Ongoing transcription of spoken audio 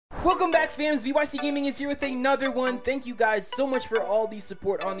Welcome back, fams. VYC Gaming is here with another one. Thank you guys so much for all the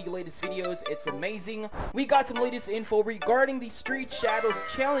support on the latest videos. It's amazing. We got some latest info regarding the Street Shadows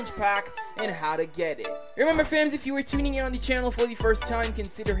Challenge Pack and how to get it. Remember, fams, if you were tuning in on the channel for the first time,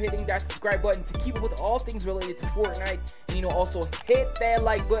 consider hitting that subscribe button to keep up with all things related to Fortnite. And, also hit that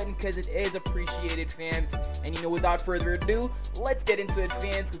like button because it is appreciated, fams. And, without further ado, let's get into it,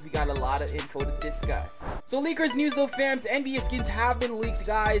 fams, because we got a lot of info to discuss. So, leakers news though, fams. NBA skins have been leaked,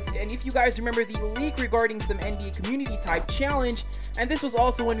 guys. And if you guys remember the leak regarding some NBA community type challenge, and this was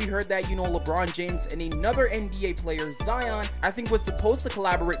also when we heard that, LeBron James and another NBA player, Zion, I think was supposed to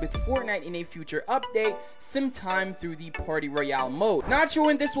collaborate with Fortnite in a future update sometime through the Party Royale mode. Not sure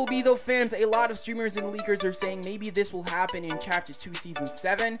when this will be though, fams. A lot of streamers and leakers are saying maybe this will happen in Chapter 2 Season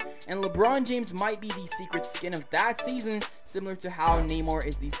 7, and LeBron James might be the secret skin of that season, similar to how Neymar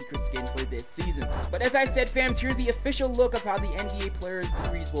is the secret skin for this season. But as I said, fams, here's the official look of how the NBA Players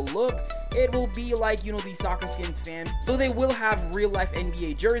series will look. It will be like, the soccer skins, fams. So they will have real life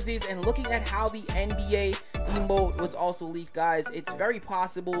NBA jerseys, and looking at how the NBA emote was also leaked, guys, it's very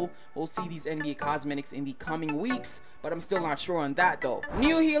possible we'll see these NBA cosmetics in the coming weeks, but I'm still not sure on that though.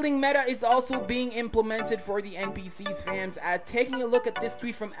 New healing meta is also being implemented for the NPCs, fams, as taking a look at this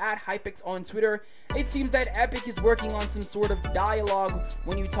tweet from @Hypix on Twitter, it seems that Epic is working on some sort of dialogue.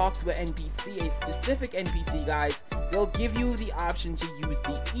 When you talk to an NPC, a specific NPC, guys, they'll give you the option to use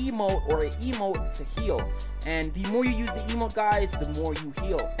the emote or an emote to heal. And the more you use the emote, guys, the more you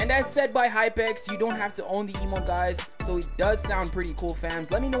heal. And as said by Hypex, you don't have to own the emote, guys, so it does sound pretty cool,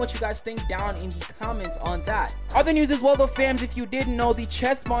 fams. Let me know what you guys think down in the comments on that. Other news as well though, fams, if you didn't know, the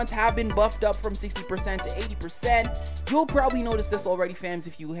chest mods have been buffed up from 60% to 80%. You'll probably notice this already, fams,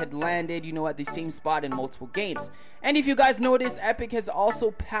 if you had landed, at the same spot in multiple games. And if you guys notice, Epic has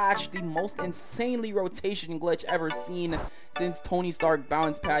also patched the most insanely rotation glitch ever seen since Tony Stark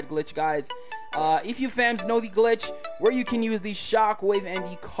bounce pad glitch, guys. If you fams know the glitch where you can use the shockwave and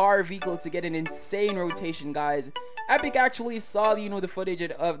the car vehicle to get an insane rotation, guys, Epic actually saw the footage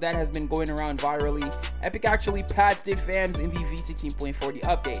of that has been going around virally. Epic actually patched it, fams, in the v16.40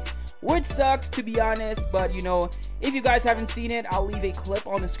 update, which sucks to be honest, but if you guys haven't seen it, I'll leave a clip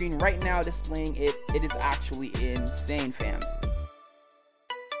on the screen right now displaying it. It is actually insane, fams.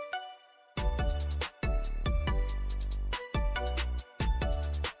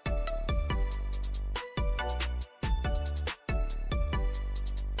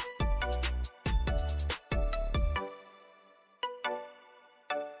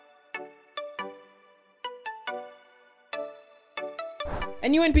 A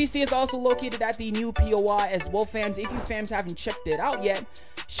new NPC is also located at the new POI as well, fams. If you fams haven't checked it out yet,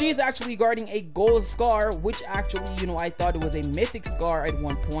 she is actually guarding a gold scar, which actually, I thought it was a mythic scar at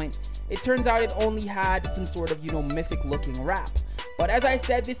one point. It turns out it only had some sort of, mythic looking wrap. But as I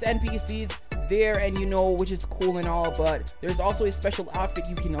said, this NPC's there, and which is cool and all, but there's also a special outfit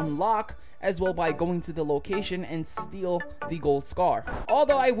you can unlock as well by going to the location and steal the gold scar.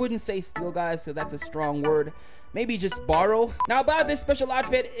 Although I wouldn't say steal, guys, so that's a strong word. Maybe just borrow. Now about this special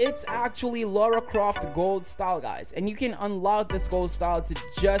outfit, it's actually Lara Croft gold style, guys, and you can unlock this gold style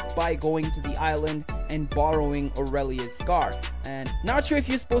just by going to the island and borrowing Aurelia's scar. And not sure if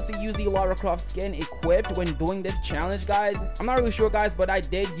you're supposed to use the Lara Croft skin equipped when doing this challenge, guys. I'm not really sure, guys, but I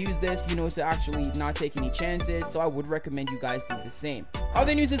did use this, to actually not take any chances, so I would recommend you guys do the same.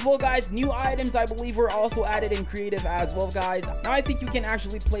 Other news as well, guys, new items I believe were also added in creative as well, guys. Now I think you can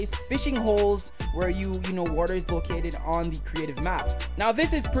actually place fishing holes where water is located on the creative map. Now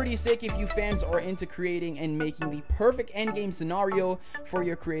this is pretty sick if you fans are into creating and making the perfect endgame scenario for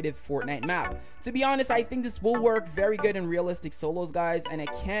your creative Fortnite map. To be honest, I think this will work very good in realistic solos, guys, and I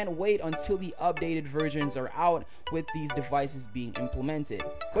can't wait until the updated versions are out with these devices being implemented.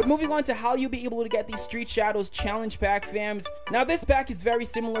 But moving on to how you'll be able to get the Street Shadows Challenge Pack, fams. Now this pack is very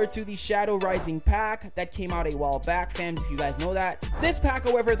similar to the Shadow Rising pack that came out a while back, fams, if you guys know that. This pack,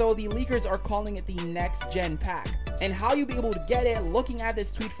 however, though, the leakers are calling it the Next Gen Pack. And how you'll be able to get it, looking at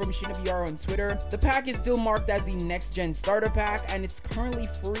this tweet from ShinobiR on Twitter, the pack is still marked as the Next Gen Starter Pack, and it's currently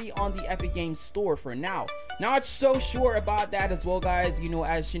free on the Epic Games Store for now. Not so sure about that as well, guys.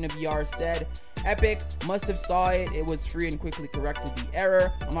 As ShinobiR said, Epic must have saw it. It was free and quickly corrected the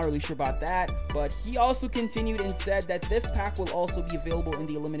error. I'm not really sure about that, but he also continued and said that this pack will also be available in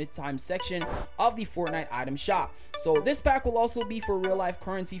the limited time section of the Fortnite item shop. So this pack will also be for real life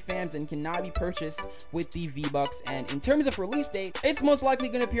currency, fans, and cannot be purchased with the V-Bucks. And in terms of release date, it's most likely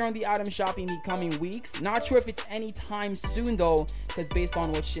going to appear on the item shop in the coming weeks. Not sure if it's anytime soon though, because based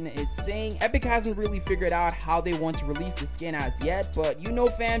on what Shina is saying, Epic hasn't really figured out how they want to release the skin as yet. But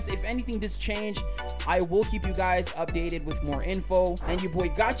fans, if anything does change, challenge. I will keep you guys updated with more info, and your boy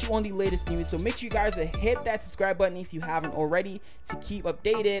got you on the latest news. So make sure you guys hit that subscribe button if you haven't already to keep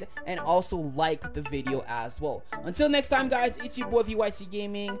updated, and also like the video as well. Until next time, guys, it's your boy VYC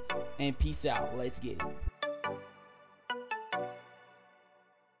Gaming, and peace out. Let's get it.